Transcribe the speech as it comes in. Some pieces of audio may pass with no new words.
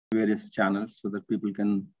various channels so that people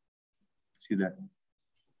can see that.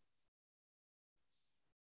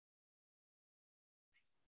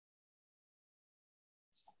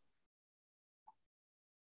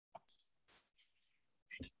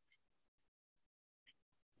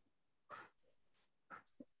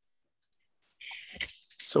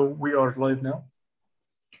 So we are live now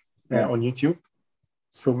on YouTube.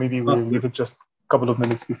 So maybe we'll leave it just a couple of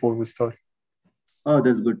minutes before we start. Oh,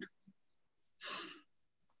 that's good.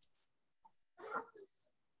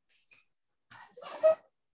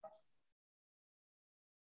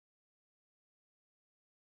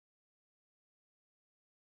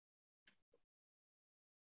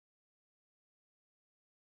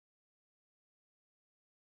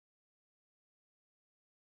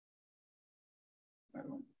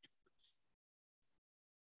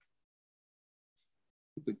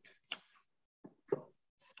 Good.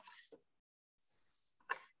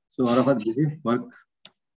 So Arafath, busy work?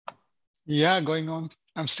 Yeah, going on.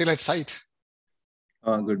 I'm still at site.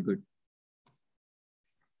 Oh, good, good.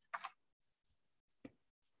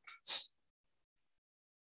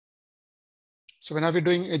 So when are we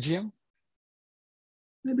doing AGM?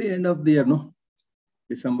 Maybe end of the year, no?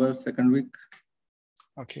 December, second week.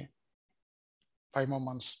 Okay. 5 more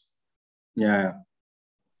months. Yeah.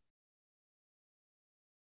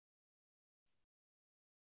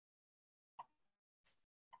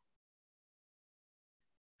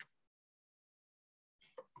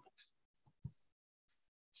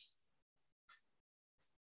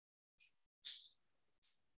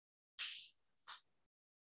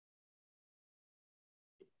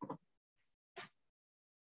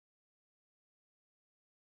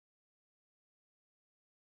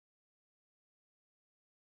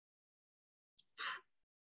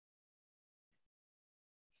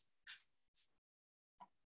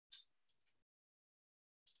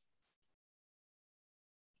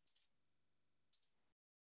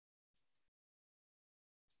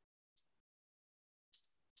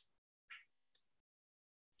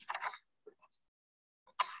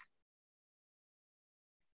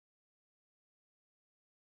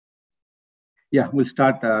 Yeah, we'll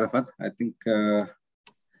start, Arafath. I think,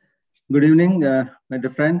 good evening, my dear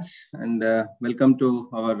friends, and welcome to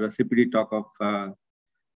our CPD talk of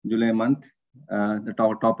July month.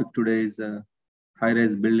 Our topic today is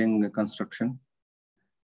high-rise building construction.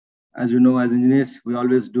 As you know, as engineers, we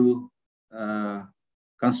always do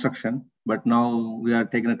construction, but now we are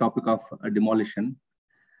taking a topic of demolition.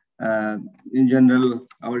 In general,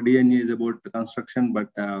 our DNA is about construction, but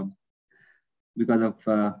because of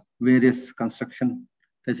various construction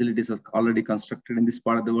facilities are already constructed in this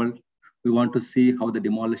part of the world, we want to see how the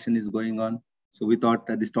demolition is going on. So we thought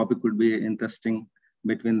that this topic would be interesting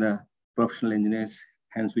between the professional engineers,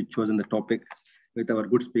 hence we chosen the topic with our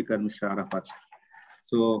good speaker, Mr. Arafath.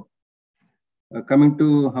 So coming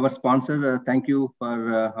to our sponsor, thank you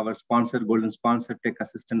for our sponsor, golden sponsor, Tech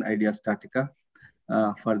Assistant Idea Statica,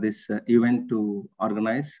 for this event to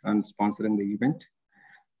organize and sponsoring the event.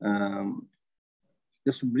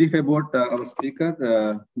 Just brief about our speaker,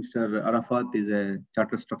 Mr. Arafath is a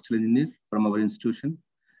chartered structural engineer from our institution,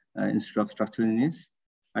 Institute of Structural Engineers,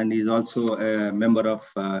 and he is also a member of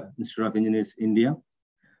Institute of Engineers India,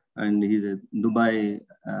 and he's a Dubai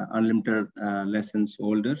Unlimited license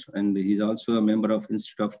holder, and he's also a member of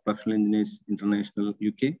Institute of Professional Engineers International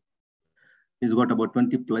UK. He's got about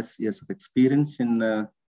 20 plus years of experience in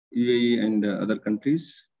UAE and other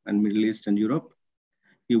countries and Middle East and Europe.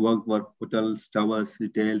 He worked for hotels, towers,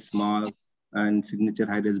 retail, malls, and signature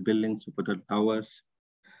high-rise buildings, hotel towers.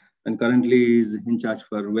 And currently he is in charge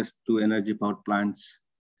for West 2 energy power plants,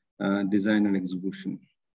 design and execution.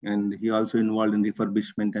 And he also involved in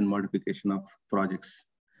refurbishment and modification of projects.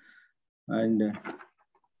 And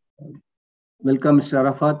welcome, Mr.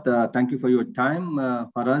 Arafath. Thank you for your time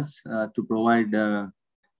for us to provide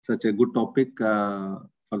such a good topic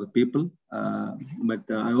for the people. But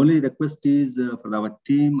I only request is for our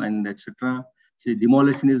team and etc. See,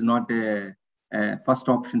 demolition is not a first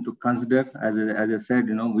option to consider. As I said,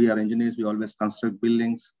 you know, we are engineers. We always construct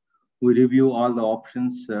buildings. We review all the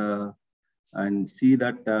options and see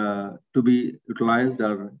that to be utilized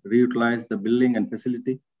or reutilize the building and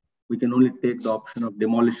facility. We can only take the option of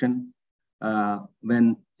demolition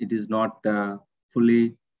when it is not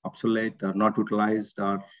fully obsolete or not utilized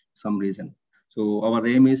or some reason. So our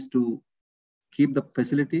aim is to keep the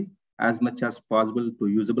facility as much as possible to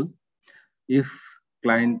usable. If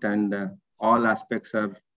client and all aspects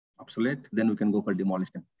are obsolete, then we can go for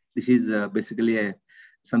demolition. This is basically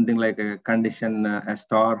something like a condition, a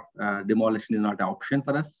star. Demolition is not an option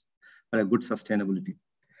for us, but a good sustainability.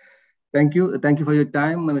 Thank you. Thank you for your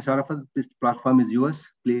time, Mr. Arafath. This platform is yours.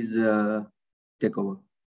 Please take over.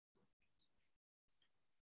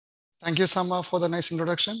 Thank you, Sama, for the nice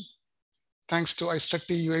introduction. Thanks to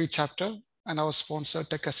IStructE UAE chapter and our sponsor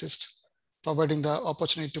Tech Assist, providing the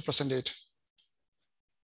opportunity to present it.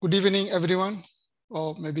 Good evening, everyone,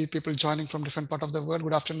 or maybe people joining from different part of the world.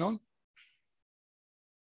 Good afternoon.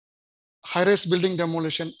 High-rise building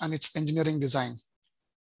demolition and its engineering design.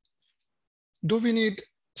 Do we need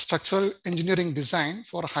structural engineering design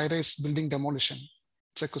for high-rise building demolition?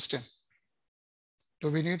 It's a question. Do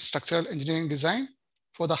we need structural engineering design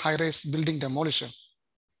for the high-rise building demolition?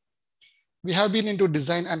 We have been into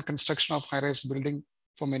design and construction of high-rise building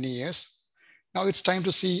for many years. Now it's time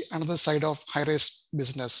to see another side of high-rise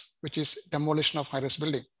business, which is demolition of high-rise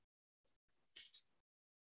building.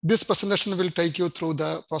 This presentation will take you through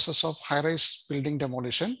the process of high-rise building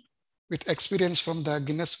demolition with experience from the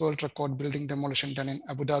Guinness World Record building demolition done in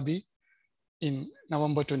Abu Dhabi in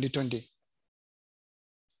November 2020.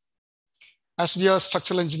 As we are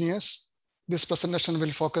structural engineers, this presentation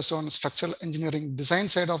will focus on structural engineering design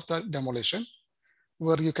side of the demolition,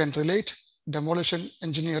 where you can relate demolition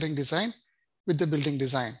engineering design with the building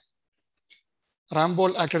design.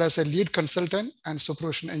 Ramboll acted as a lead consultant and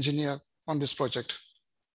supervision engineer on this project.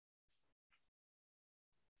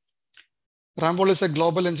 Ramboll is a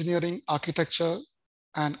global engineering, architecture,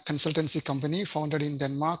 and consultancy company founded in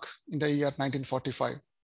Denmark in the year 1945.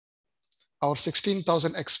 Our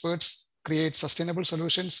 16,000 experts create sustainable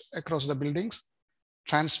solutions across the buildings,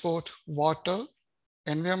 transport, water,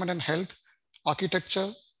 environment and health, architecture,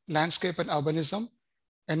 landscape and urbanism,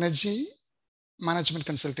 energy, management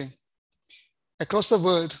consulting. Across the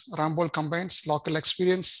world, Ramboll combines local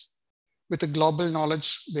experience with a global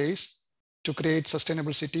knowledge base to create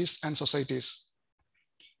sustainable cities and societies.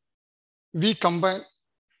 We combine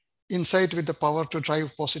insight with the power to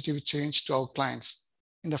drive positive change to our clients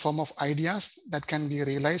in the form of ideas that can be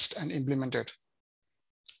realized and implemented.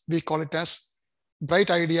 We call it as bright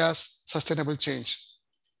ideas, sustainable change.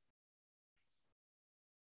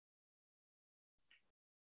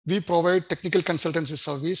 We provide technical consultancy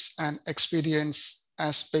service and experience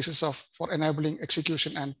as basis for enabling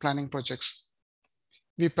execution and planning projects.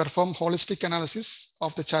 We perform holistic analysis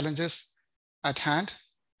of the challenges at hand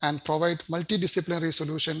and provide multidisciplinary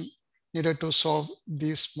solution needed to solve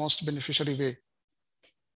these most beneficiary way.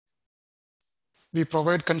 We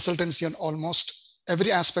provide consultancy on almost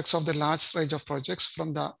every aspects of the large range of projects,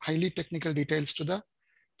 from the highly technical details to the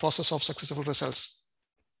process of successful results.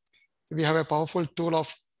 We have a powerful tool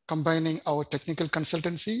of combining our technical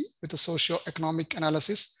consultancy with the socio-economic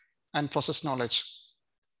analysis and process knowledge.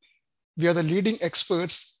 We are the leading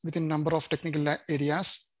experts within a number of technical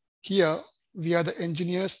areas. Here, we are the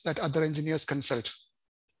engineers that other engineers consult.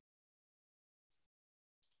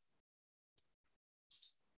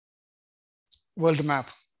 World map.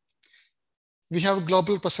 We have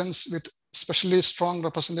global presence with especially strong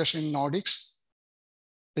representation in Nordics,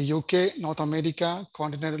 the UK, North America,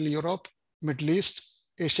 continental Europe, Middle East,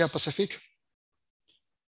 Asia Pacific.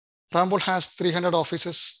 Ramboll has 300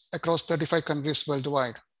 offices across 35 countries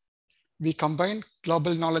worldwide. We combine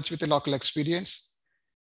global knowledge with the local experience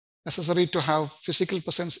necessary to have physical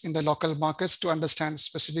presence in the local markets to understand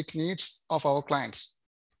specific needs of our clients.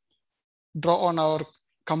 Draw on our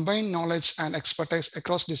combined knowledge and expertise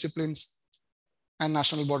across disciplines and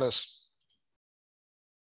national borders.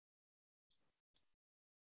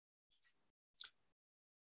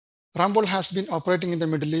 Ramboll has been operating in the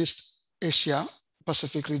Middle East, Asia,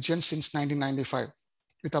 Pacific region since 1995,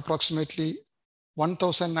 with approximately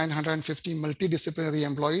 1,950 multidisciplinary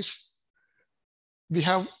employees. We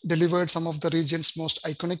have delivered some of the region's most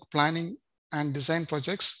iconic planning and design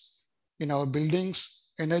projects in our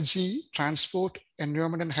buildings, energy, transport,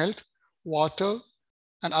 environment and health, water,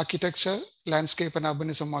 and architecture, landscape and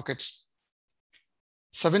urbanism markets.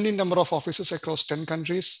 17 number of offices across 10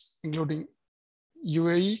 countries, including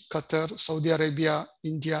UAE, Qatar, Saudi Arabia,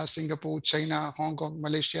 India, Singapore, China, Hong Kong,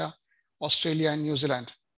 Malaysia, Australia, and New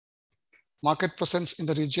Zealand. Market presence in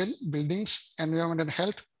the region: buildings, environment and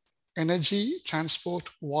health, energy, transport,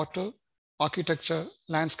 water, architecture,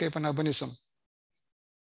 landscape, and urbanism.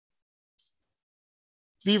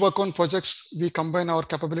 We work on projects, we combine our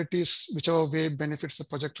capabilities, whichever way benefits the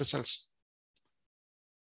project results.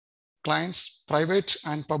 Clients, private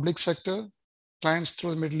and public sector, clients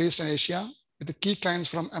through the Middle East and Asia, with the key clients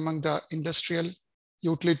from among the industrial,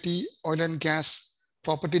 utility, oil and gas,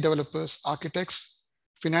 property developers, architects,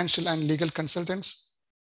 financial and legal consultants,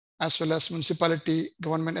 as well as municipality,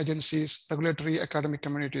 government agencies, regulatory, academic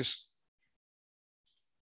communities.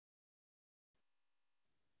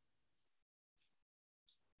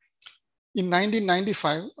 In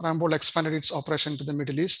 1995, Ramboll expanded its operation to the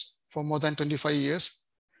Middle East. For more than 25 years,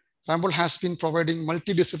 Ramboll has been providing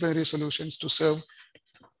multidisciplinary solutions to serve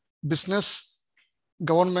business,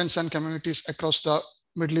 governments, and communities across the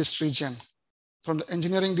Middle East region, from the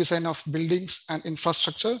engineering design of buildings and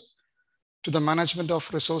infrastructure to the management of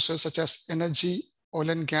resources such as energy, oil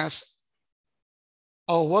and gas.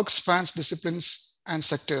 Our work spans disciplines and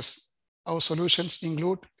sectors. Our solutions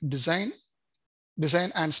include design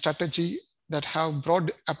and strategy that have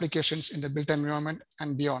broad applications in the built environment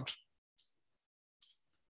and beyond.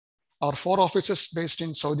 Our 4 offices based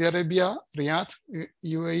in Saudi Arabia, Riyadh,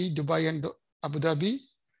 UAE, Dubai, and Abu Dhabi,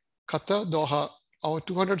 Qatar, Doha. Our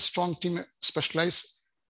 200-strong team specialize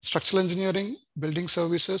structural engineering, building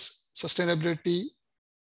services, sustainability,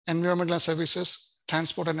 environmental services,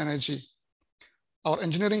 transport, and energy. Our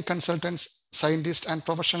engineering consultants, scientists, and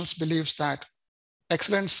professionals believe that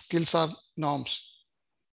excellent skills are norms.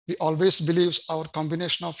 We always believe our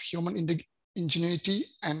combination of human ingenuity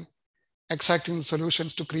and exciting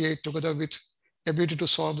solutions to create together with ability to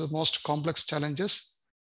solve the most complex challenges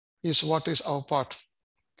is what is our part.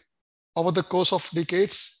 Over the course of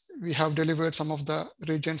decades, we have delivered some of the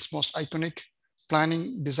region's most iconic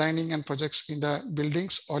planning, designing, and projects in the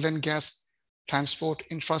buildings, oil and gas, transport,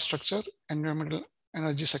 infrastructure, environmental,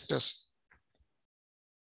 energy sectors.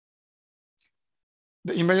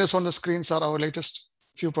 The images on the screens are our latest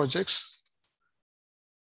few projects.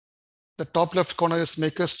 The top left corner is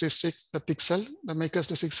Makers District, the Pixel. The Makers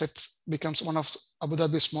District becomes one of Abu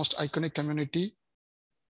Dhabi's most iconic community.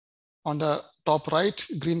 On the top right,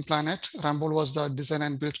 Green Planet. Ramboll was the design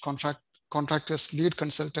and build contractor's lead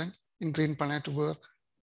consultant in Green Planet, where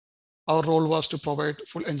our role was to provide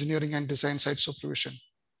full engineering and design site supervision.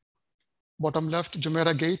 Bottom left,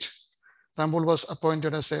 Jumeirah Gate. Ramboll was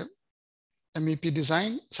appointed as a MEP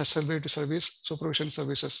design, sustainability service, supervision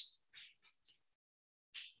services.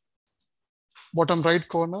 Bottom right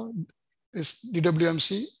corner is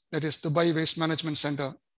DWMC, that is Dubai Waste Management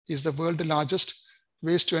Center, is the world's largest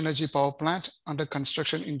waste to energy power plant under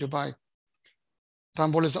construction in Dubai.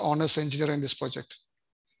 Ramboll is the honors engineer in this project.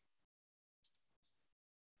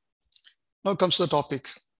 Now comes to the topic.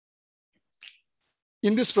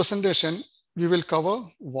 In this presentation, we will cover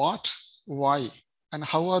what, why, and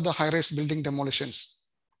how are the high-rise building demolitions,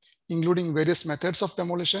 including various methods of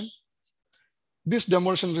demolition. This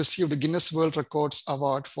demolition received the Guinness World Records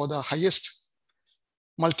award for the highest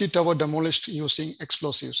multi-tower demolished using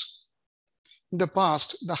explosives. In the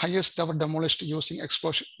past, the highest tower demolished using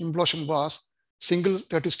implosion was single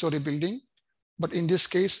 30-story building, but in this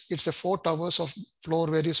case, it's a 4 towers of floor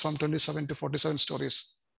varies from 27 to 47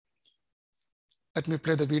 stories. Let me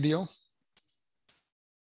play the video.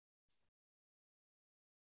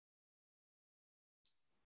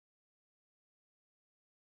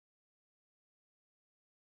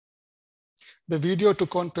 The video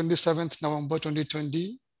took on 27th November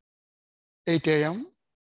 2020, 8 a.m.,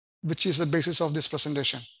 which is the basis of this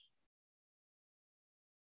presentation.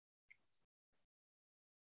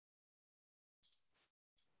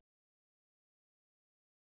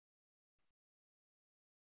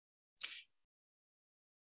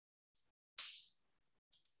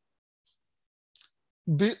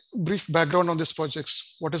 Brief background on this project.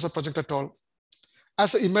 What is the project at all?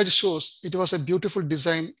 As the image shows, it was a beautiful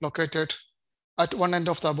design located at one end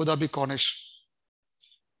of the Abu Dhabi Corniche.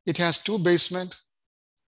 It has 2 basement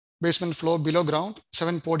floor below ground,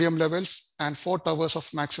 7 podium levels, and 4 towers of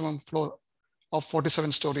maximum floor of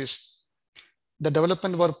 47 stories. The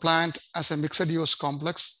development were planned as a mixed-use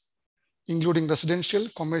complex, including residential,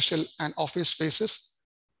 commercial, and office spaces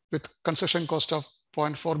with construction cost of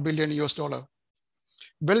 $0.4 billion US.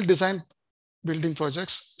 Well-designed building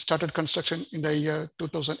projects started construction in the year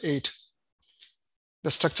 2008.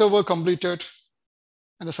 The structure were completed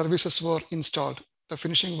and the services were installed. The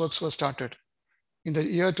finishing works were started. In the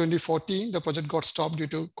year 2014, the project got stopped due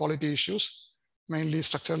to quality issues, mainly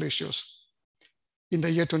structural issues. In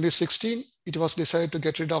the year 2016, it was decided to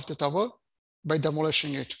get rid of the tower by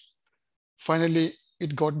demolishing it. Finally,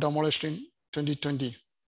 it got demolished in 2020.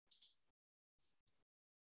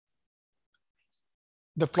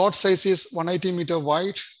 The plot size is 180 meter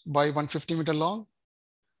wide by 150 meter long.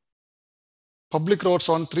 Public roads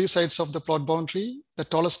on 3 sides of the plot boundary. The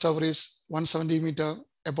tallest tower is 170 meter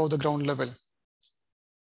above the ground level.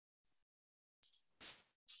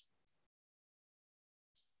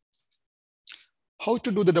 How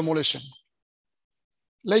to do the demolition?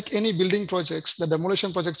 Like any building projects, the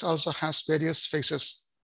demolition projects also has various phases.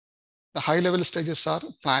 The high-level stages are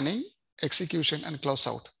planning, execution, and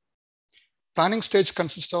closeout. Planning stage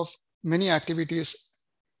consists of many activities.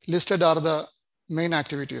 Listed are the main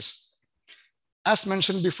activities. As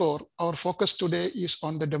mentioned before, our focus today is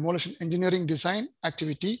on the demolition engineering design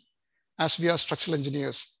activity as we are structural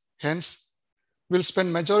engineers. Hence, we'll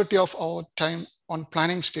spend majority of our time on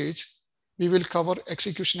planning stage. We will cover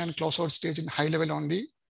execution and closeout stage in high level only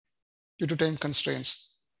due to time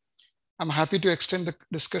constraints. I'm happy to extend the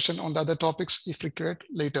discussion on the other topics if required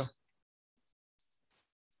later.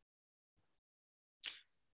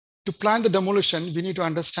 To plan the demolition, we need to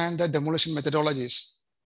understand the demolition methodologies.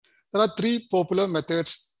 There are three popular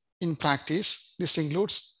methods in practice. This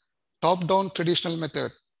includes top-down traditional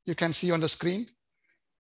method. You can see on the screen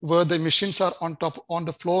where the machines are on top on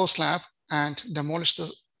the floor slab and demolish the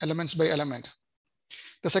elements by element.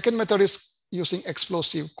 The second method is using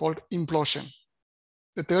explosive called implosion.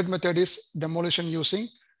 The third method is demolition using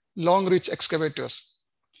long reach excavators.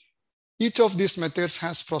 Each of these methods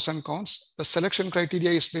has pros and cons. The selection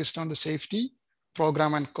criteria is based on the safety,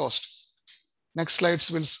 program, and cost. Next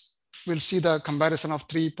slides we'll see the comparison of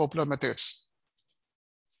three popular methods.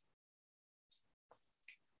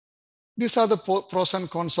 These are the pros and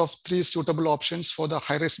cons of three suitable options for the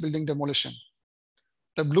high-rise building demolition.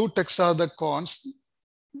 The blue text are the cons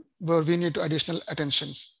where we need additional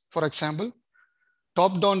attentions. For example,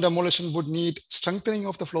 top-down demolition would need strengthening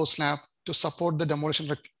of the floor slab to support the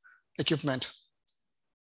demolition equipment.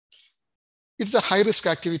 It's a high-risk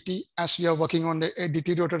activity as we are working on a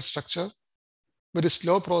deteriorated structure. Very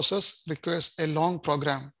slow process requires a long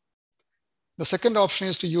program. The second option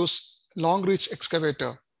is to use long reach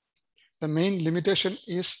excavator. The main limitation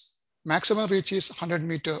is maximum reach is 100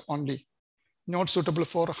 meter only, not suitable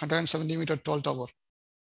for 170 meter tall tower.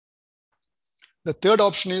 The third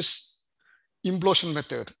option is implosion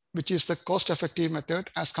method, which is the cost-effective method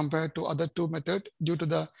as compared to other two methods due to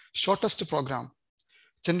the shortest program.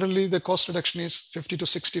 Generally, the cost reduction is 50 to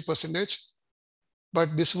 60%,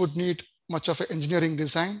 but this would need much of an engineering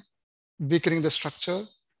design, weakening the structure,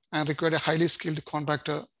 and require a highly skilled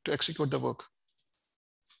contractor to execute the work.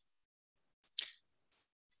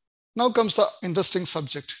 Now comes the interesting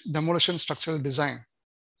subject, demolition structural design.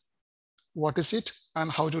 What is it and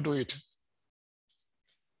how to do it?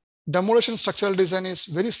 Demolition structural design is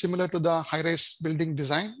very similar to the high-rise building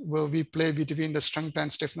design, where we play between the strength and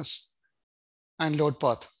stiffness and load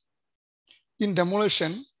path. In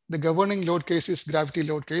demolition, the governing load case is gravity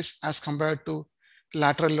load case as compared to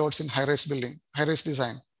lateral loads in high-rise building, high-rise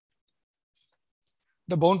design.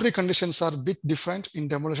 The boundary conditions are a bit different in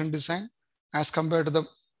demolition design as compared to the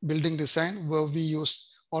building design, where we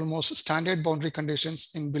use almost standard boundary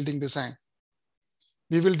conditions in building design.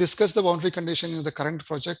 We will discuss the boundary condition in the current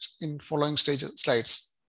project in following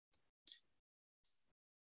slides.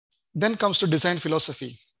 Then comes to design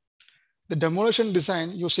philosophy. The demolition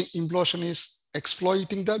design using implosion is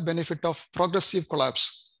exploiting the benefit of progressive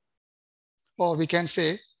collapse. Or we can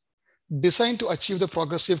say, design to achieve the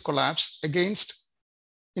progressive collapse against,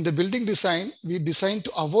 in the building design, we design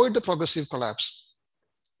to avoid the progressive collapse.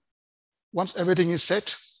 Once everything is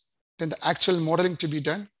set, then the actual modeling to be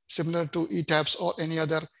done, similar to ETABS or any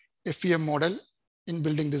other FEM model in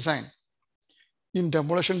building design. In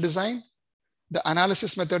demolition design, the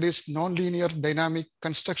analysis method is nonlinear dynamic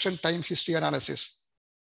construction time history analysis.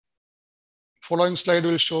 Following slide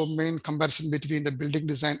will show main comparison between the building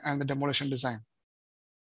design and the demolition design.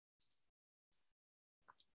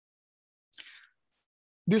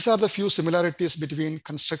 These are the few similarities between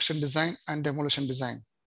construction design and demolition design.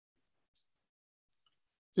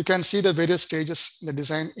 You can see the various stages in the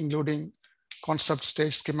design, including concept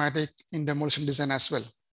stage, schematic in demolition design as well.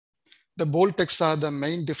 The bold text are the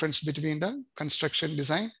main difference between the construction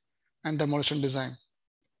design and demolition design.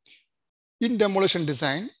 In demolition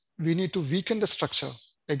design, we need to weaken the structure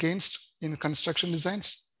against in construction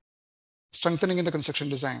designs, strengthening in the construction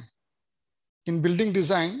design. In building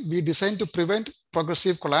design, we design to prevent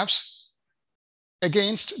progressive collapse.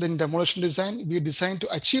 Against the demolition design, we design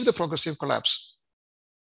to achieve the progressive collapse.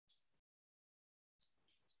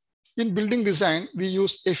 In building design, we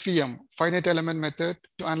use FEM, finite element method,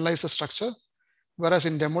 to analyze the structure, whereas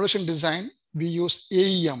in demolition design, we use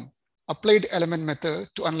AEM, applied element method,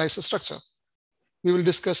 to analyze the structure. We will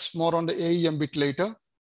discuss more on the AEM bit later.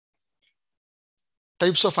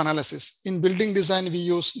 Types of analysis. In building design, we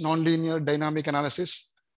use nonlinear dynamic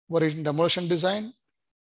analysis, where in demolition design,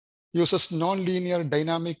 uses nonlinear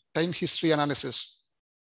dynamic time history analysis.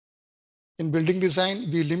 In building design,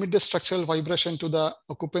 we limit the structural vibration to the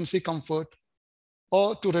occupancy comfort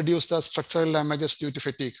or to reduce the structural damages due to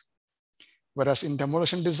fatigue. Whereas in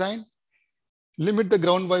demolition design, limit the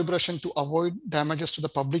ground vibration to avoid damages to the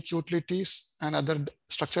public utilities and other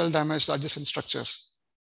structural damage to adjacent structures.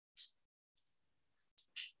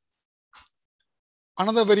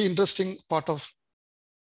 another very interesting part of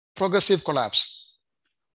progressive collapse.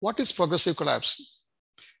 What is progressive collapse?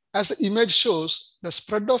 As the image shows, the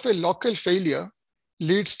spread of a local failure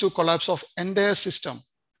leads to collapse of entire system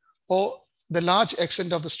or the large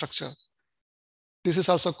extent of the structure. This is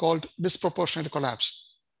also called disproportionate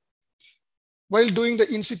collapse. While doing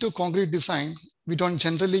the in situ concrete design, we don't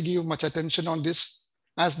generally give much attention on this,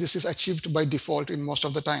 as this is achieved by default in most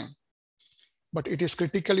of the time. But it is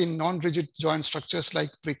critical in non-rigid joint structures like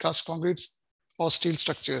precast concretes or steel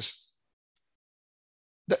structures.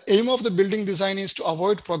 The aim of the building design is to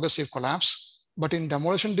avoid progressive collapse, but in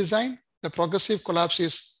demolition design, the progressive collapse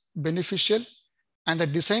is beneficial and the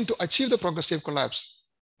design to achieve the progressive collapse.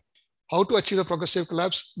 How to achieve the progressive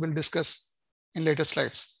collapse, we'll discuss in later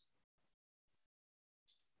slides.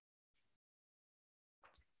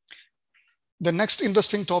 The next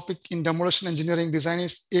interesting topic in demolition engineering design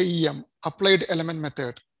is AEM, Applied Element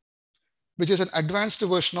Method, which is an advanced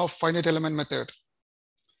version of finite element method.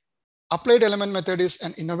 Applied element method is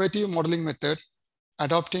an innovative modeling method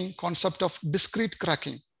adopting concept of discrete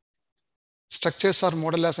cracking. Structures are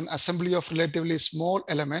modeled as an assembly of relatively small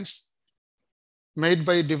elements made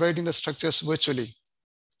by dividing the structures virtually.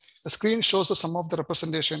 The screen shows the sum of the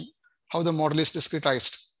representation, how the model is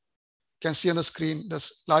discretized. You can see on the screen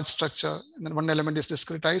this large structure, and then one element is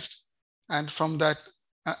discretized, and from that,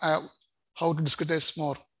 how to discretize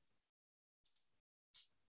more.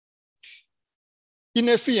 In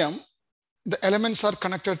FEM, the elements are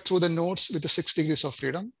connected through the nodes with the 6 degrees of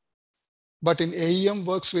freedom, but in AEM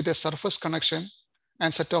works with a surface connection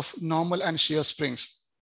and set of normal and shear springs.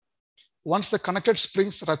 Once the connected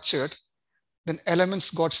springs ruptured, then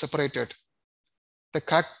elements got separated.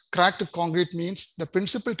 The cracked concrete means the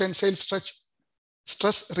principal tensile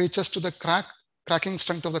stress reaches to the cracking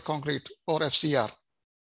strength of the concrete, or FCR.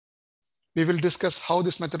 We will discuss how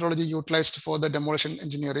this methodology utilized for the demolition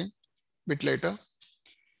engineering a bit later.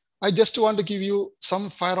 I just want to give you some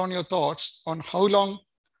fire on your thoughts on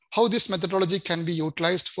how this methodology can be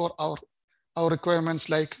utilized for our requirements,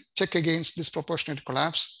 like check against disproportionate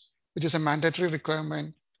collapse, which is a mandatory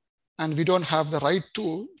requirement, and we don't have the right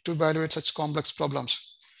tool to evaluate such complex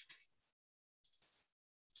problems.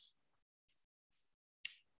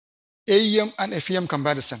 AEM and FEM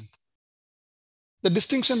comparison. The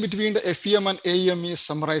distinction between the FEM and AEM is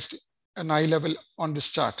summarized at an eye level on this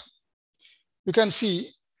chart. You can see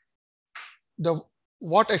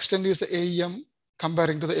what extent is the AEM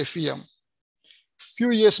comparing to the FEM.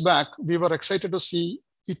 Few years back, we were excited to see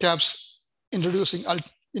ETABS introducing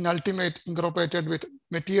in Ultimate incorporated with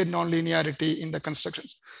material nonlinearity in the construction.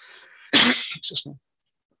 Excuse me.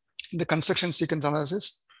 In the construction sequence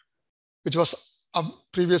analysis, which was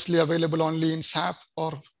previously available only in SAP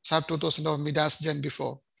or SAP 2000 or Midas Gen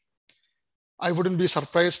before. I wouldn't be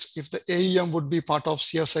surprised if the AEM would be part of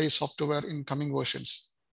CSI software in coming versions.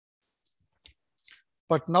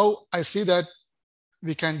 But now I see that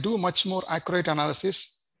we can do much more accurate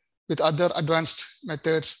analysis with other advanced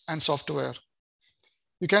methods and software.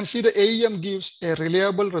 You can see the AEM gives a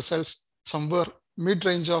reliable results somewhere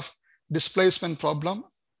mid-range of displacement problem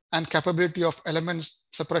and capability of element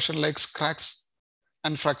separation like cracks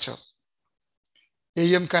and fracture.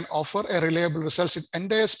 AEM can offer a reliable results in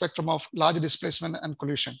entire spectrum of large displacement and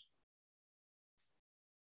collision.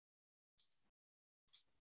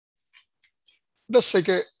 Let us take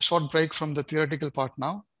a short break from the theoretical part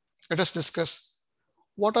now. Let us discuss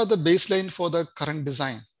what are the baseline for the current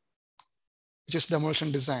design, which is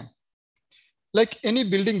demolition design. Like any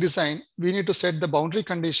building design, we need to set the boundary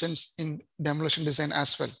conditions in demolition design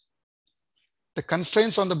as well. The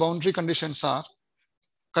constraints on the boundary conditions are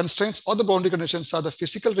the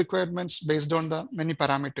physical requirements based on the many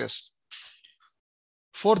parameters.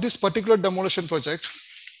 For this particular demolition project,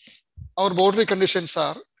 our boundary conditions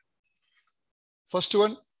are: first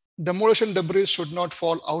one, demolition debris should not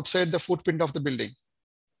fall outside the footprint of the building.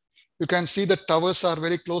 You can see the towers are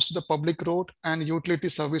very close to the public road and utility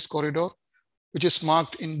service corridor, which is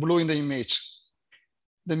marked in blue in the image.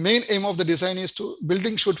 The main aim of the design is to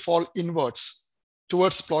building should fall inwards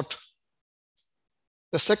towards plot.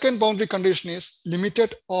 The second boundary condition is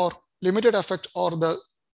limited effect on the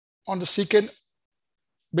secant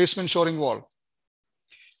basement shoring wall.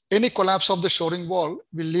 Any collapse of the shoring wall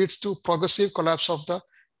will lead to progressive collapse of the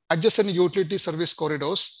adjacent utility service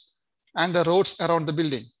corridors and the roads around the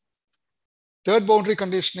building. Third boundary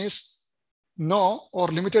condition is no or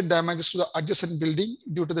limited damages to the adjacent building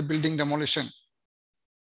due to the building demolition.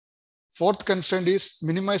 Fourth constraint is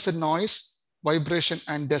minimize the noise, vibration,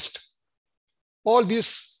 and dust. All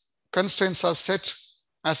these constraints are set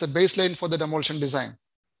as a baseline for the demolition design.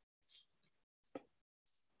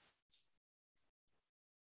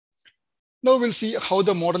 Now we'll see how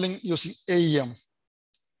the modeling using AEM.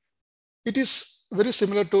 It is very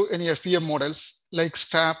similar to any FEM models like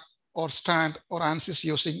STAP or STAND or ANSYS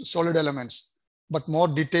using solid elements, but more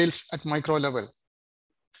details at micro level.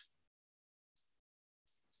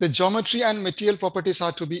 The geometry and material properties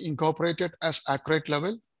are to be incorporated as accurate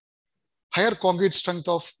level. Higher concrete strength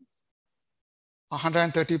of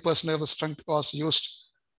 130% of the strength was used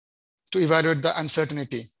to evaluate the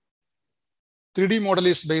uncertainty. 3D model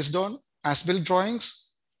is based on as-built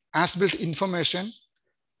drawings, as-built information,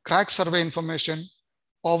 crack survey information,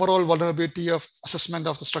 overall vulnerability of assessment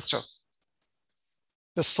of the structure.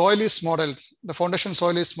 The soil is modeled, the foundation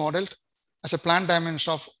soil is modeled as a planned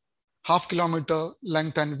dimension of 0.5 kilometer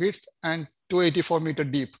length and width and 284 meter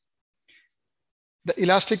deep. The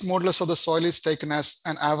elastic modulus of the soil is taken as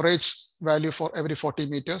an average value for every 40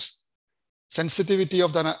 meters. Sensitivity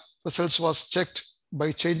of the results was checked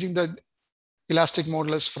by changing the elastic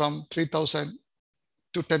modulus from 3000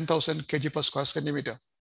 to 10,000 kg per square centimeter.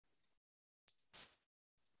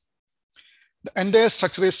 The entire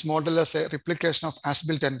structure is modeled as a replication of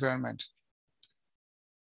as-built environment.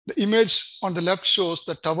 The image on the left shows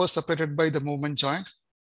the tower separated by the movement joint,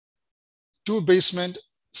 2 basement,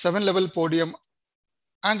 7-level podium,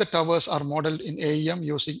 and the towers are modeled in AEM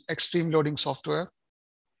using extreme loading software,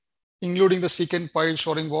 including the secant pile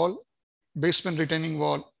shoring wall, basement retaining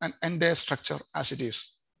wall, and entire structure as it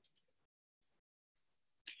is.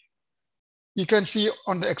 You can see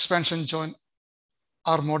on the expansion joint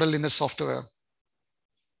are modeled in the software.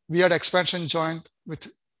 We had expansion joint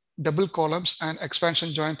with double columns and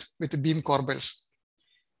expansion joint with beam corbels.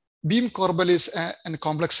 Beam corbel is a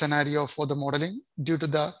complex scenario for the modeling due to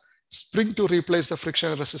the spring to replace the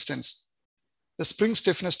frictional resistance, the spring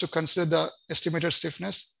stiffness to consider the estimated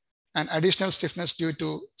stiffness, and additional stiffness due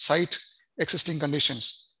to site existing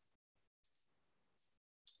conditions.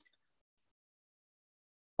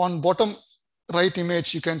 On bottom right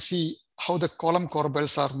image, you can see how the column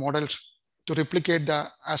corbels are modeled to replicate the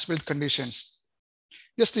as-built conditions.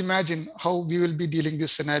 Just imagine how we will be dealing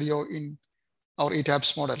this scenario in our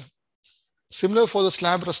ETABS model. Similar for the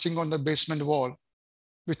slab resting on the basement wall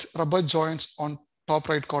with rubber joints on top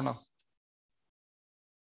right corner.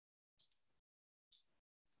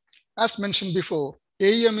 As mentioned before,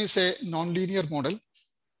 AEM is a nonlinear model.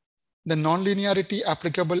 The nonlinearity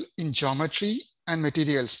applicable in geometry and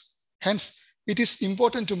materials. Hence, it is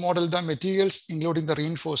important to model the materials, including the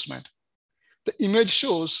reinforcement. The image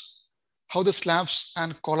shows how the slabs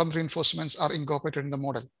and column reinforcements are incorporated in the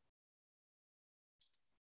model.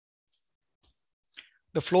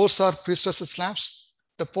 The floors are pre-stressed slabs.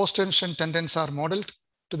 The post-tension tendons are modeled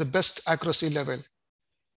to the best accuracy level.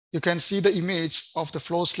 You can see the image of the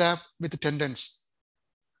floor slab with the tendons.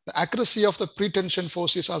 The accuracy of the pre-tension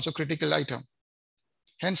force is also a critical item.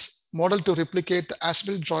 Hence, model to replicate the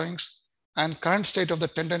as-built drawings and current state of the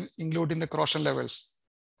tendon, including the corrosion levels.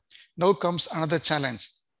 Now comes another challenge: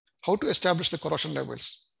 how to establish the corrosion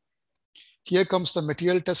levels. Here comes the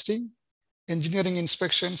material testing, engineering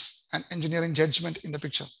inspections, and engineering judgment in the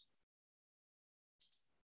picture.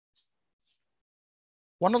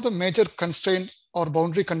 One of the major constraint or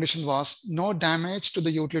boundary condition was no damage to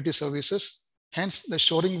the utility services. Hence, the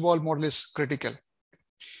shoring wall model is critical.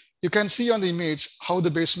 You can see on the image how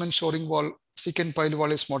the basement shoring wall, secant pile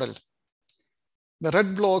wall is modeled. The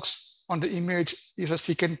red blocks on the image is a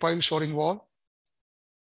secant pile shoring wall,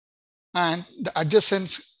 and the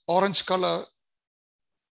adjacent orange color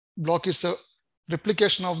block is a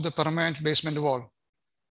replication of the permanent basement wall.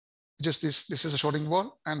 Just this is a shoring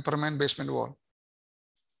wall and permanent basement wall.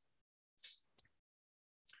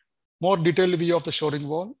 More detailed view of the shoring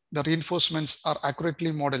wall. The reinforcements are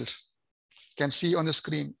accurately modeled. You can see on the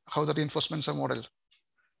screen how the reinforcements are modeled.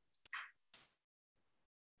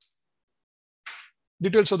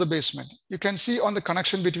 Details of the basement. You can see on the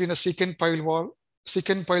connection between the secant pile wall,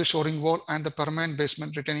 secant pile shoring wall, and the permanent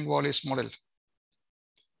basement retaining wall is modeled.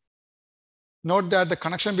 Note that the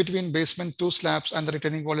connection between basement 2 slabs and the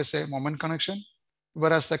retaining wall is a moment connection,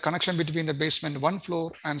 whereas the connection between the basement 1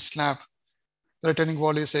 floor and slab, the retaining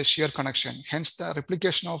wall, is a shear connection. Hence, the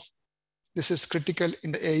replication of this is critical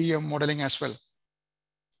in the AEM modeling as well.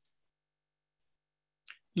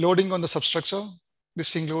 Loading on the substructure.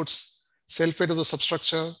 This includes self-weight of the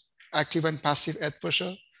substructure, active and passive earth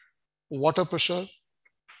pressure, water pressure,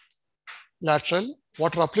 lateral,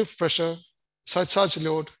 water uplift pressure, surcharge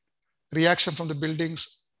load, reaction from the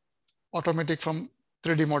buildings, automatic from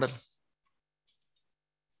 3D model.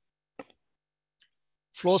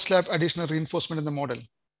 Floor slab additional reinforcement in the model.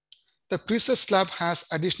 The prestressed slab has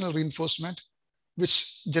additional reinforcement,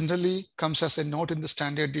 which generally comes as a note in the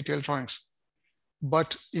standard detailed drawings.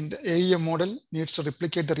 but in the AEM model needs to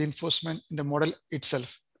replicate the reinforcement in the model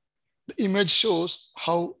itself. The image shows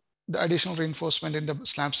how the additional reinforcement in the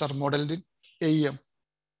slabs are modeled in AEM.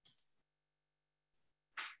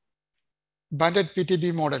 Banded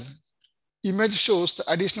PTB model. Image shows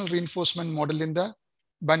the additional reinforcement model in the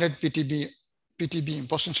banded PT beam,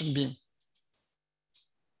 post-tension beam.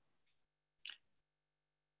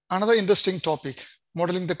 Another interesting topic,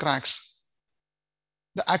 modeling the cracks.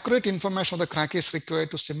 The accurate information of the crack is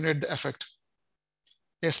required to simulate the effect.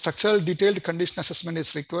 A structural detailed condition assessment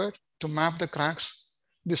is required to map the cracks.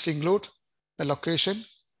 This includes the location,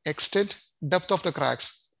 extent, depth of the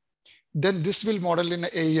cracks. Then this will model in an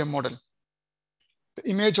AEM model. The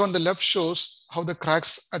image on the left shows how the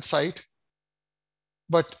cracks at site,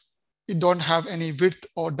 but it don't have any width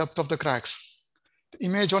or depth of the cracks. The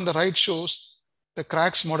image on the right shows the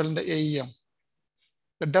cracks model in the AEM.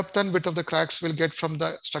 The depth and width of the cracks will get from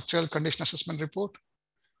the structural condition assessment report.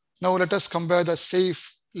 Now let us compare the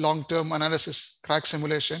safe long-term analysis crack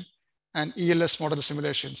simulation and ELS model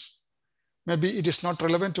simulations. Maybe it is not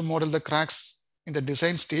relevant to model the cracks in the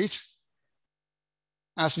design stage,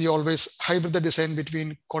 as we always hybrid the design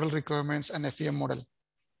between codal requirements and FEM model.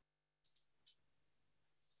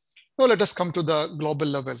 Now let us come to the global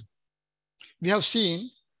level. We have seen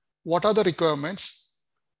what are the requirements,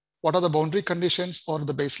 what are the boundary conditions or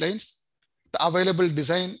the baselines, the available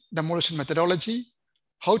design demolition methodology,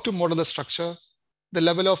 how to model the structure, the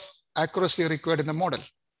level of accuracy required in the model.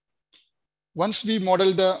 Once we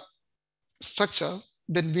model the structure,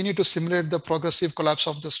 then we need to simulate the progressive collapse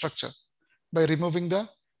of the structure by removing the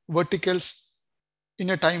verticals in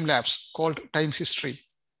a time lapse called time history.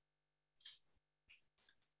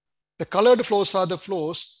 The colored flows are the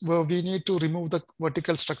flows where we need to remove the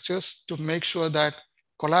vertical structures to make sure that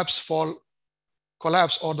collapse or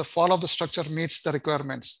the fall of the structure meets the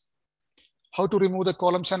requirements. How to remove the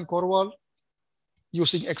columns and core wall?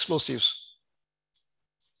 Using explosives.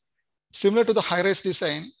 Similar to the high-rise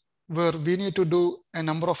design, where we need to do a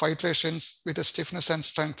number of iterations with the stiffness and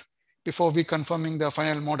strength before we confirming the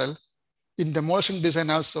final model. In demolition design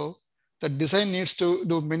also, the design needs to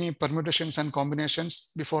do many permutations and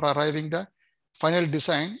combinations before arriving the final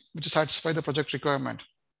design, which satisfies the project requirement.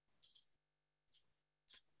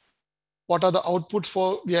 What are the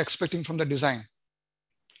outputs we are expecting from the design?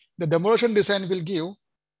 The demolition design will give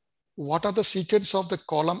what are the sequence of the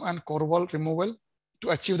column and core wall removal to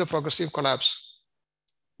achieve the progressive collapse,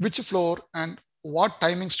 which floor and what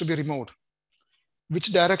timings to be removed,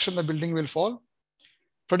 which direction the building will fall,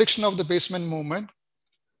 prediction of the basement movement,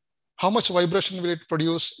 how much vibration will it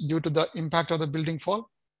produce due to the impact of the building fall,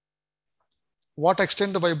 what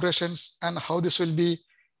extent the vibrations and how this will be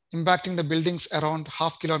impacting the buildings around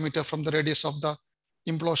 ½ kilometer from the radius of the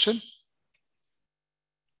implosion,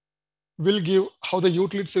 will give how the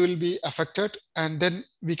utilities will be affected, and then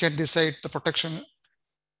we can decide the protection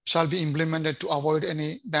shall be implemented to avoid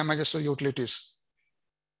any damages to utilities.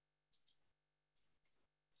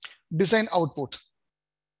 Design output.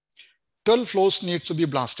 12 floors need to be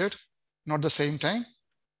blasted, not the same time,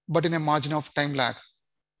 but in a margin of time lag.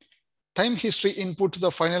 Time history input to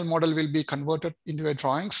the final model will be converted into a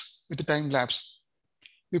drawings with the time lapse.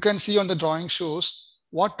 You can see on the drawing shows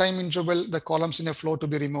what time interval the columns in a floor to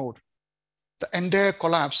be removed. The entire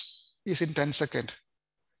collapse is in 10 seconds.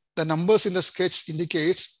 The numbers in the sketch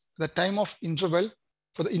indicates the time of interval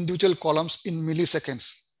for the individual columns in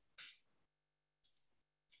milliseconds.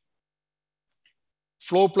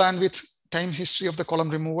 Floor plan with time history of the column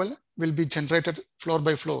removal will be generated floor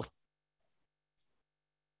by floor.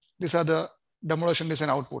 These are the demolition design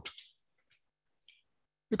output.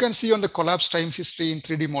 You can see on the collapse time history in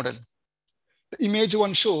 3D model. The image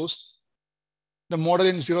 1 shows the model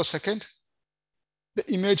in 0 second.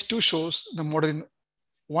 The image 2 shows the model in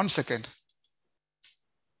 1 second.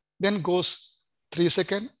 Then goes 3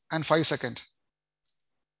 seconds and 5 seconds.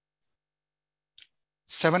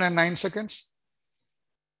 7 and 9 seconds.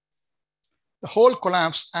 The whole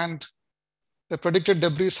collapse and the predicted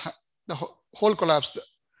debris, the whole collapse.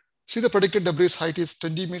 See, the predicted debris height is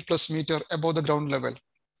 20 plus meter above the ground level.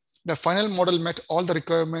 The final model met all the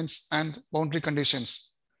requirements and boundary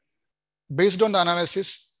conditions. Based on the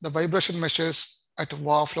analysis, the vibration measures at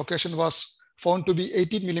WAF location was found to be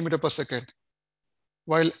 18 millimeter per second,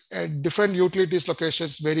 while at different utilities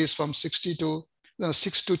locations varies from 6 to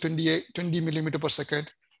 20 millimeter per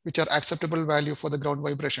second, which are acceptable value for the ground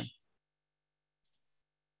vibration.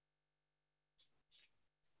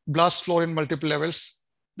 Blast floor in multiple levels.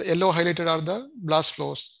 The yellow highlighted are the blast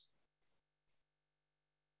floors.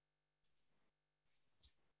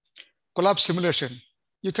 Collapse simulation.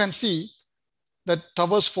 You can see that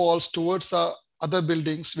towers falls towards the other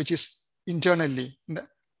buildings which is internally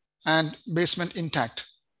and basement intact.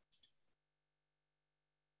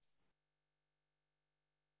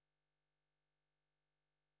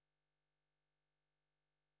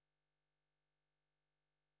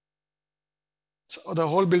 So the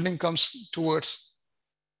whole building comes towards.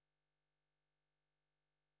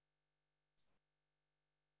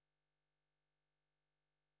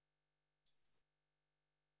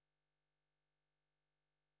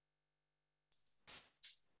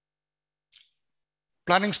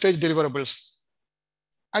 Planning stage deliverables.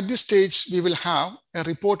 At this stage, we will have a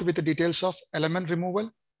report with the details of element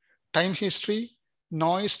removal, time history,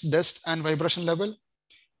 noise, dust, and vibration level,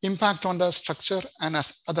 impact on the structure and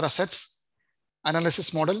other assets,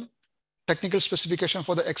 analysis model, technical specification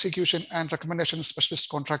for the execution and recommendation specialist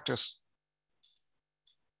contractors.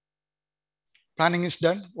 Planning is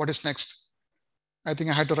done. What is next? I think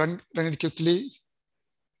I had to run it quickly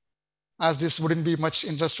as this wouldn't be much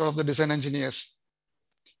interest of the design engineers.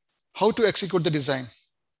 How to execute the design?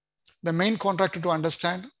 The main contractor to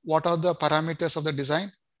understand what are the parameters of the design.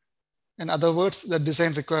 In other words, the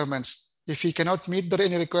design requirements. If he cannot meet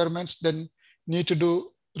any requirements, then need to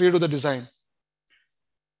redo the design.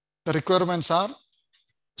 The requirements are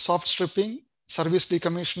soft stripping, service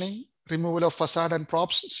decommissioning, removal of facade and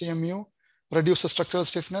props, CMU, reduce the structural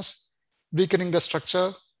stiffness, weakening the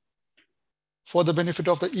structure for the benefit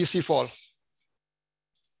of the easy fall.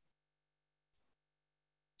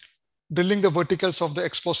 Drilling the verticals of the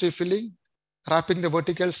explosive filling, wrapping the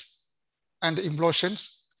verticals and the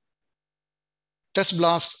implosions, test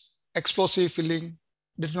blast, explosive filling,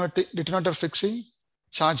 detonator fixing,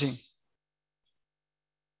 charging.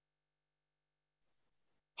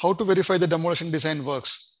 How to verify the demolition design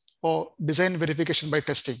works or design verification by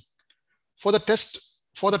testing. For the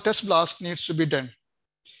test blast needs to be done.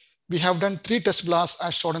 We have done 3 test blasts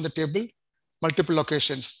as shown in the table, multiple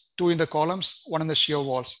locations, 2 in the columns, 1 in the shear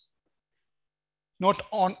walls. Not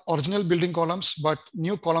on original building columns, but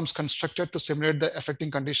new columns constructed to simulate the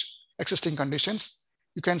existing conditions.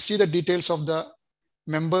 You can see the details of the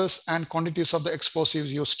members and quantities of the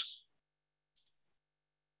explosives used.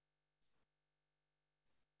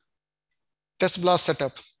 Test blast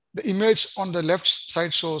setup. The image on the left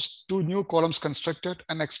side shows 2 new columns constructed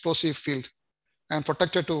and explosive filled and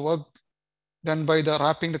protected to work done by the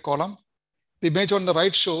wrapping the column. The image on the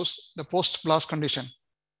right shows the post-blast condition.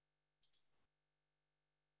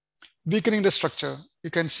 Weakening the structure. You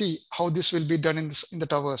can see how this will be done in the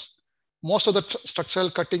towers. Most of the structural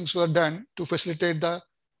cuttings were done to facilitate the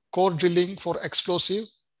core drilling for explosive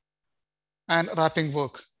and wrapping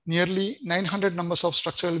work. Nearly 900 numbers of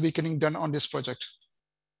structural weakening done on this project.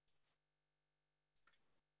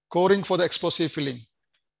 Coring for the explosive filling.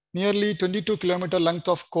 Nearly 22 kilometer length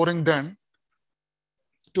of coring done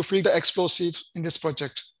to fill the explosives in this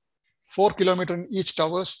project. 4 kilometers in each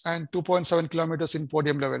towers and 2.7 kilometers in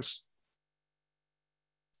podium levels.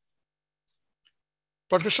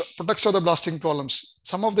 Protection of the blasting columns.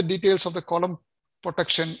 Some of the details of the column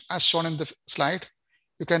protection as shown in the slide.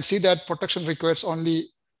 You can see that protection requires only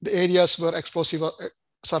the areas where explosives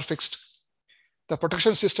are fixed. The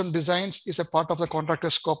protection system designs is a part of the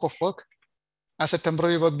contractor's scope of work as a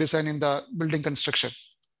temporary work design in the building construction.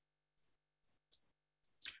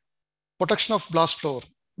 Protection of blast floor.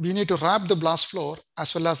 We need to wrap the blast floor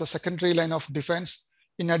as well as the secondary line of defense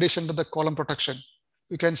in addition to the column protection.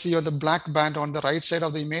 You can see on the black band on the right side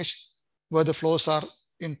of the image where the floors are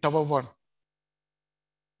in tower 1.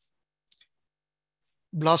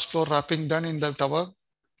 Blast floor wrapping done in the tower.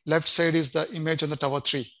 Left side is the image on the tower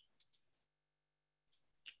 3.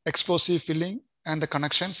 Explosive filling and the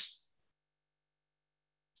connections.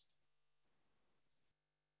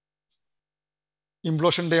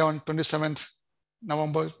 Implosion day on 27th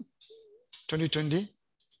November 2020.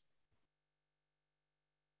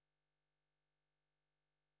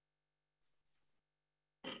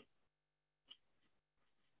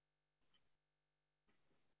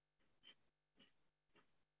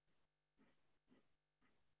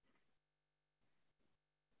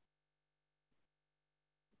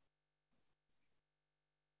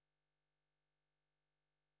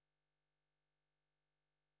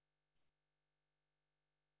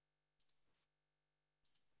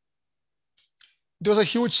 It was a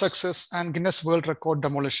huge success and Guinness World Record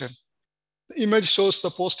demolition. The image shows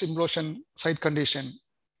the post-implosion site condition.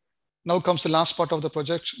 Now comes the last part of the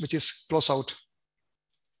project, which is close out.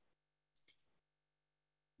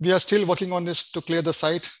 We are still working on this to clear the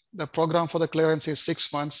site. The program for the clearance is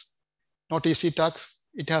 6 months, not easy task.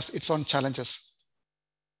 It has its own challenges.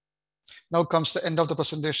 Now comes the end of the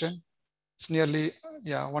presentation. It's nearly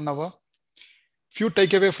 1 hour. Few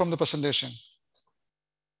takeaway from the presentation.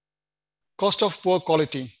 cost of poor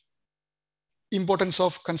quality, importance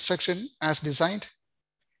of construction as designed,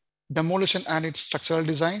 demolition and its structural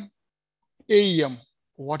design, AEM,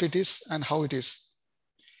 what it is and how it is.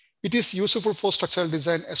 It is useful for structural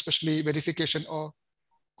design, especially verification or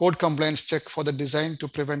code compliance check for the design to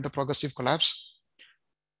prevent the progressive collapse,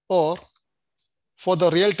 or for the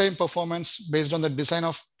real-time performance based on the design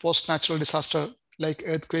of post-natural disaster like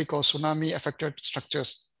earthquake or tsunami affected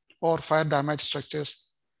structures or fire damaged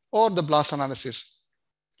structures or the blast analysis.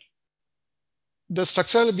 The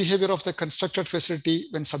structural behavior of the constructed facility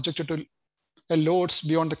when subjected to loads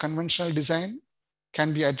beyond the conventional design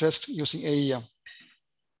can be addressed using AEM.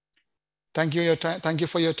 Thank you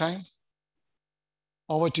for your time.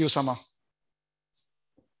 Over to you, Sama.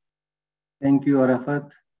 Thank you,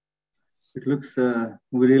 Arafath. It looks,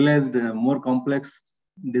 we realized more complex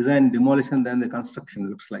design demolition than the construction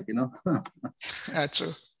looks like, you know.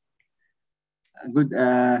 True. Good.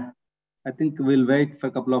 I think we'll wait for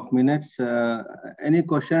a couple of minutes. Any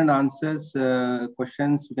question and answers,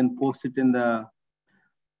 questions, you can post it in the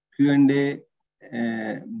Q&A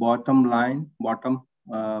bottom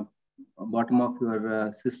of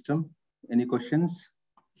your system. Any questions?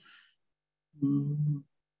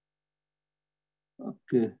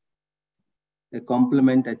 Okay. A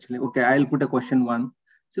compliment actually. Okay, I'll put a question one.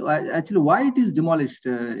 So actually, why it is demolished?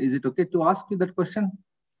 Is it okay to ask you that question?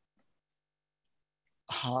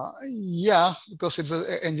 Yeah, because it's an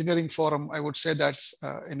engineering forum. I would say that's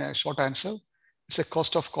in a short answer. It's a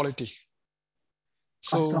cost of quality.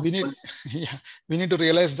 So we need to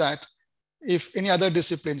realize that if any other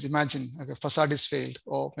disciplines, imagine a facade is failed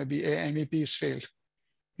or maybe a MEP is failed,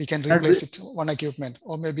 we can replace it one equipment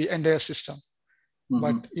or maybe entire system.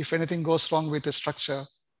 But if anything goes wrong with the structure,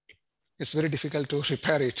 it's very difficult to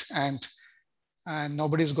repair it, and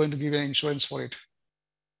nobody is going to give an insurance for it.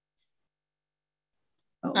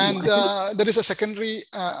 And there is a secondary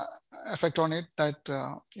effect on it that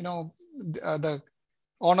the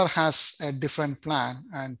owner has a different plan,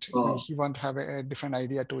 and he won't have a different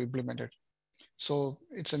idea to implement it. So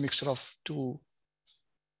it's a mixture of two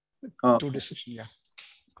decisions. Yeah.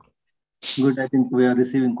 Good. I think we are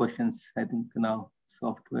receiving questions. I think now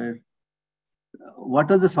software.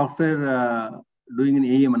 What is the software doing in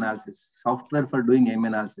AEM analysis? Software for doing AEM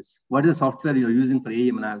analysis. What is the software you're using for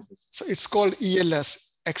AEM analysis? So it's called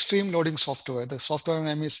ELS, Extreme Loading Software. The software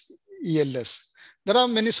name is ELS. There are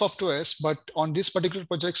many softwares, but on these particular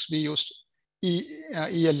projects, we used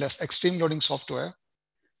ELS, Extreme Loading Software.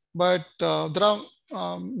 But there are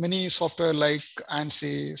many software like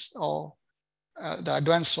ANSYS or the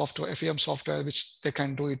advanced software, FEM software, which they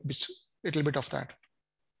can do it, a little bit of that.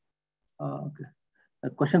 Okay.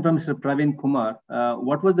 A question from Mr. Praveen Kumar.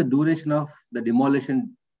 What was the duration of the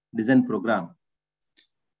demolition design program?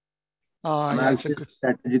 Analysis,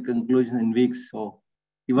 strategic conclusion in weeks. So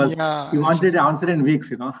he wanted to answer in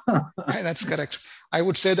weeks, you know. That's correct. I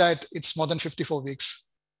would say that it's more than 54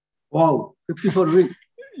 weeks. Wow, 54 weeks.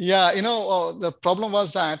 Yeah, the problem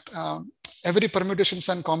was that every permutations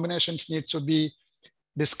and combinations need to be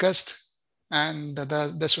discussed, and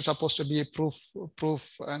this was supposed to be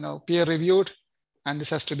peer reviewed, and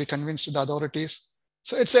this has to be convinced to the authorities.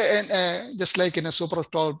 So it's just like in a super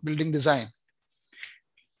tall building design.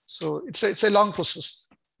 So it's a long process.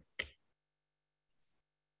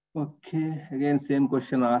 Okay, again, same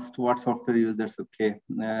question asked, what software use? That's okay.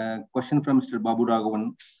 Question from Mr. Babu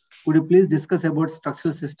Raghavan. Could you please discuss about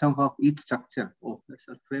structural system of each structure? Oh, that's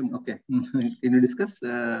a frame. Okay. Can you discuss?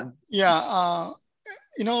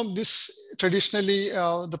 This traditionally,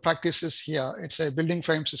 the practice is here. It's a building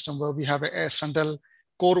frame system where we have a central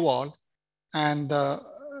core wall and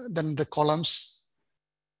then the columns,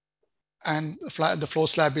 and the floor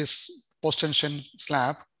slab is post-tension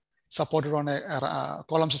slab supported on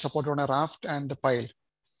columns are supported on a raft and the pile.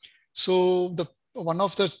 So one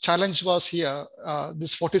of the challenge was here,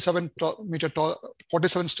 this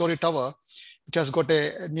 47-story tower, which has got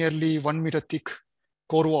a nearly 1 meter thick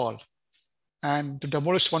core wall. And to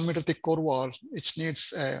demolish 1 meter thick core wall, it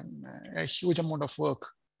needs a huge amount of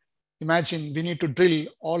work. Imagine we need to drill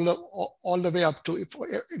all the way up to,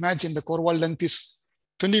 imagine the core wall length is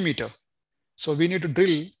 20 meters. So we need to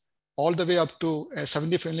drill all the way up to a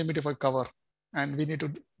 70 millimeter for cover. And we need to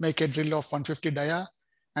make a drill of 150 dia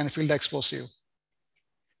and fill the explosive.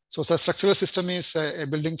 So the structural system is a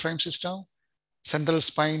building frame system, central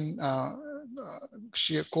spine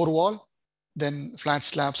shear core wall, then flat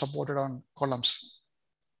slab supported on columns.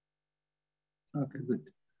 Okay, good.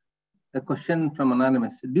 A question from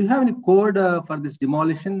Anonymous. Do you have any code for this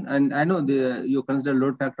demolition? And I know you consider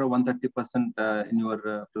load factor 130% in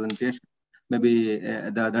your presentation. Maybe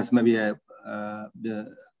that's maybe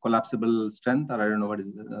the collapsible strength, or I don't know what is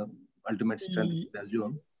the ultimate strength we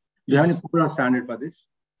assume. Do you have any popular standard for this?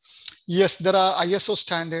 Yes, there are ISO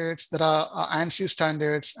standards, there are ANSI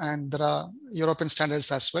standards, and there are European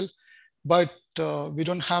standards as well. But we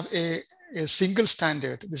don't have a single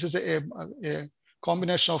standard. This is a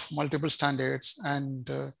combination of multiple standards. And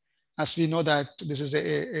as we know that this is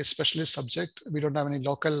a specialist subject, we don't have any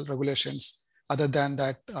local regulations other than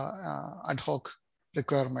that ad hoc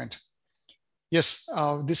requirement. Yes,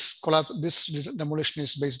 this demolition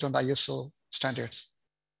is based on the ISO standards.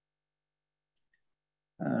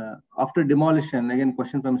 After demolition, again,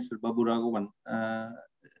 question from Mr. Babu Raghavan.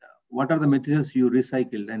 What are the materials you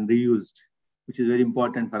recycled and reused, which is very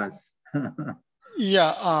important for us?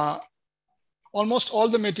 Yeah, almost all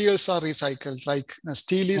the materials are recycled. Like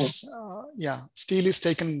steel is, steel is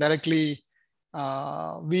taken directly.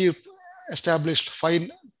 We established fine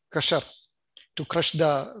crusher to crush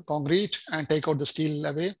the concrete and take out the steel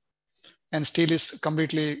away. And steel is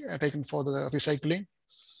completely taken for the recycling.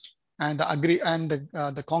 And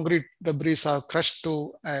the concrete debris are crushed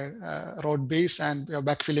to a road base, and we are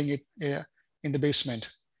backfilling it in the basement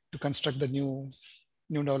to construct the new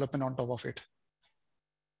development on top of it.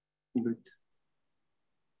 Good.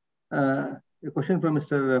 A question from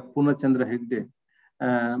Mr. Purnachandra Hegde.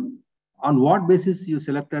 On what basis you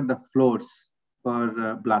selected the floors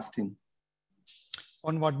for blasting?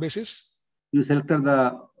 On what basis? You selected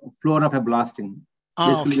the floor of a blasting.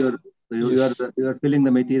 Basically, okay. You are filling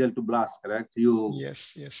the material to blast, correct?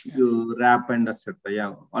 Yes. You wrap and etc.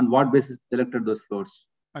 Yeah. On what basis you selected those floors?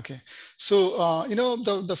 Okay. So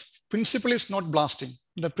the principle is not blasting.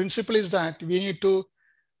 The principle is that we need to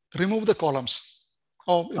remove the columns,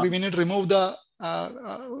 or we need to remove the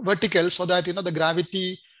vertical, so that the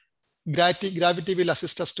gravity will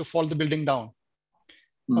assist us to fall the building down.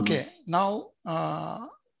 Mm-hmm. Okay. Now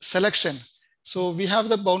selection. So we have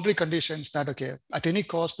the boundary conditions that, okay, at any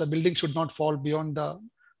cost, the building should not fall beyond the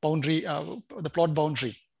boundary, the plot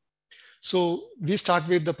boundary. So we start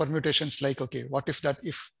with the permutations like, okay, what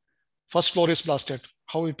if first floor is blasted,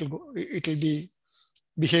 how it will be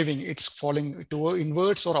behaving? It's falling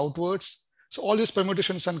inwards or outwards. So all these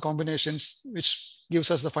permutations and combinations, which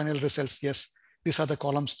gives us the final results. Yes, these are the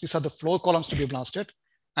columns, these are the floor columns to be blasted,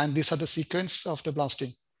 and these are the sequence of the blasting.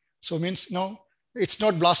 So it means, it's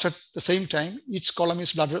not blasted at the same time. Each column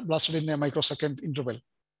is blasted in a microsecond interval.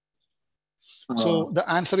 So the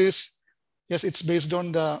answer is, yes, it's based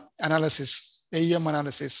on the analysis, AEM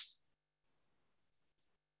analysis.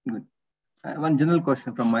 Good. One general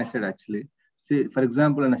question from my side, actually. See, for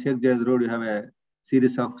example, on a Sheikh Zayed Road, you have a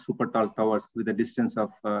series of super tall towers with a distance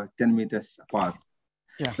of 10 meters apart.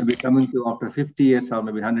 Yeah. Maybe coming to after 50 years or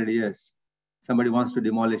maybe 100 years, somebody wants to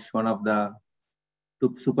demolish one of the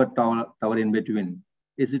super tower in between.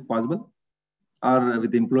 Is it possible? Or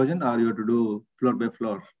with implosion, or you have to do floor by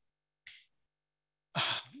floor?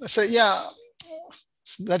 So yeah,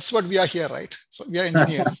 that's what we are here, right? So we are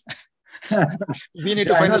engineers. We need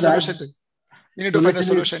to find a solution to it. We need to find a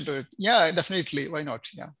solution to it. Yeah, definitely. Why not?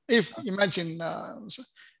 Yeah. If imagine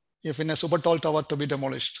if in a super tall tower to be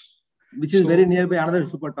demolished. Which is very nearby another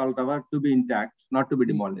super tall tower to be intact, not to be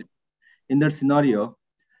demolished. In that scenario,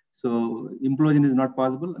 so implosion is not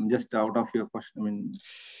possible. I'm just out of your question. I mean,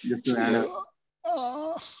 just to add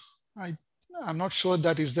I'm not sure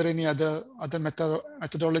that is there any other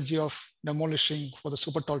methodology of demolishing for the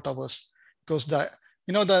super tall towers, because the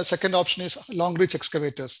second option is long reach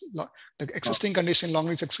excavators. The existing condition long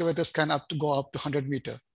reach excavators can go up to 100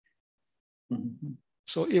 meters. Mm-hmm.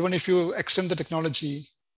 So even if you extend the technology,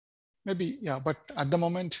 maybe, yeah, but at the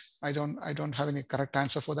moment I don't have any correct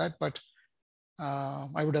answer for that, but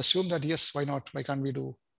I would assume that yes, why not? Why can't we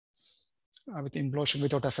do with implosion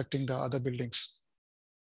without affecting the other buildings?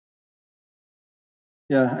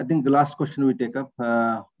 Yeah, I think the last question we take up.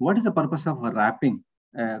 What is the purpose of wrapping?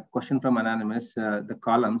 Question from Anonymous. The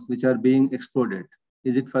columns which are being exploded.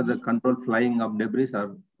 Is it for the controlled flying of debris,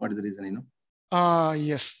 or what is the reason?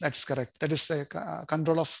 Yes, that's correct. That is the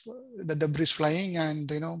control of the debris flying, and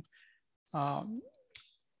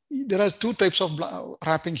there are two types of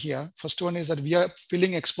wrapping here. First one is that we are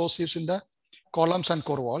filling explosives in the columns and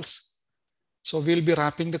core walls. So we'll be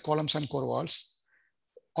wrapping the columns and core walls.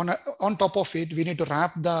 On top of it, we need to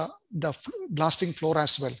wrap the blasting floor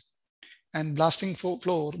as well. And blasting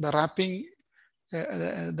floor, the wrapping,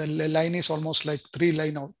 the line is almost like three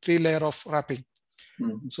layer of wrapping.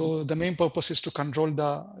 Mm-hmm. So the main purpose is to control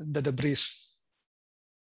the debris.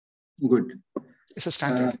 Good. It's a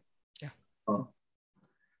standard.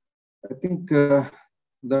 I think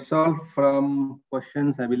that's all from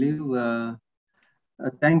questions, I believe.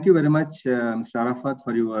 Thank you very much, Mr. Arafath,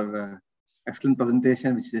 for your excellent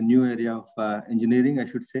presentation, which is a new area of engineering, I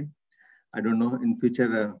should say. I don't know, in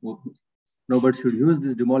future, nobody should use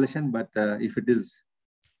this demolition, but if it is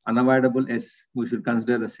unavoidable, yes, we should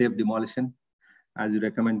consider a safe demolition as you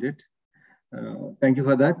recommended. Thank you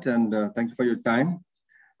for that, and thank you for your time.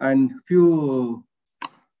 And few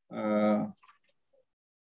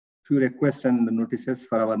requests and notices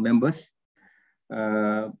for our members.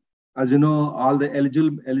 As you know, all the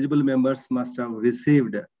eligible members must have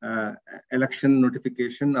received election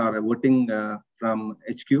notification or voting from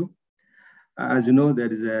HQ. As you know,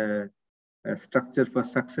 there is a structure for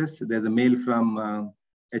success. There's a mail from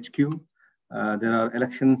HQ. There are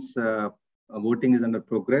elections, voting is under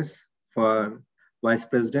progress for Vice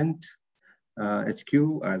President,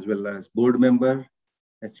 HQ, as well as board member,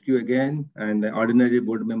 HQ again, and ordinary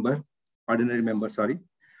member, sorry.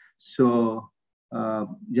 So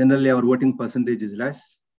generally our voting percentage is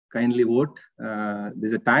less. Kindly vote.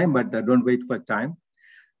 There's a time, but don't wait for time.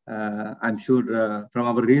 I'm sure from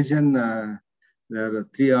our region, there are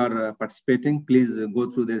 3 are participating. Please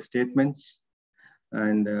go through their statements.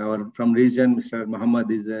 And from region, Mr.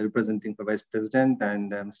 Muhammad is representing for Vice President,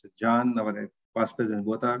 and Mr. John, our Vice President,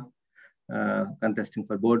 both are contesting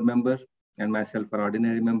for board member, and myself for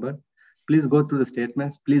ordinary member. Please go through the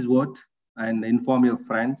statements. Please vote and inform your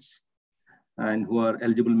friends, and who are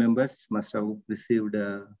eligible members must have received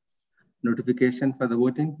a notification for the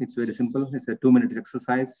voting. It's very simple. It's a 2-minute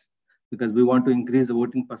exercise because we want to increase the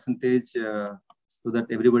voting percentage so that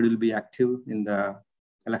everybody will be active in the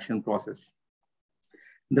election process.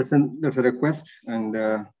 That's a request. And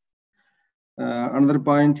another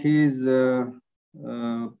point is,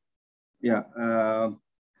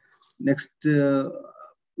 next,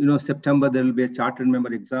 September, there will be a chartered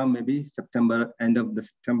member exam, maybe September, end of the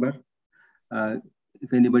September.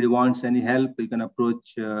 If anybody wants any help, you can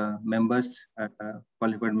approach members,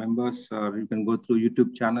 qualified members, or you can go through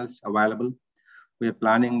YouTube channels available. We are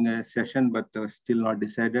planning a session, but still not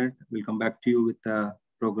decided. We'll come back to you with a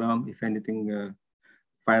program, if anything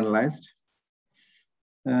finalized.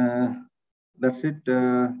 That's it.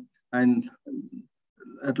 And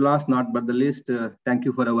at last, not but the least, thank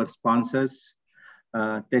you for our sponsors,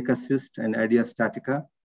 Tech Assist and Idea Statica,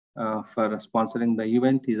 for sponsoring the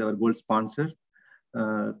event. He's our gold sponsor.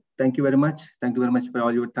 Thank you very much. Thank you very much for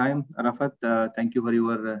all your time. Arafath, thank you for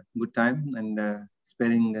your good time and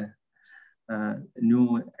sparing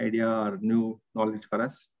new idea or new knowledge for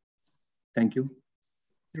us. Thank you.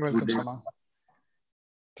 You're welcome, Sama.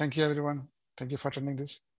 Thank you, everyone. Thank you for attending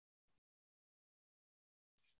this.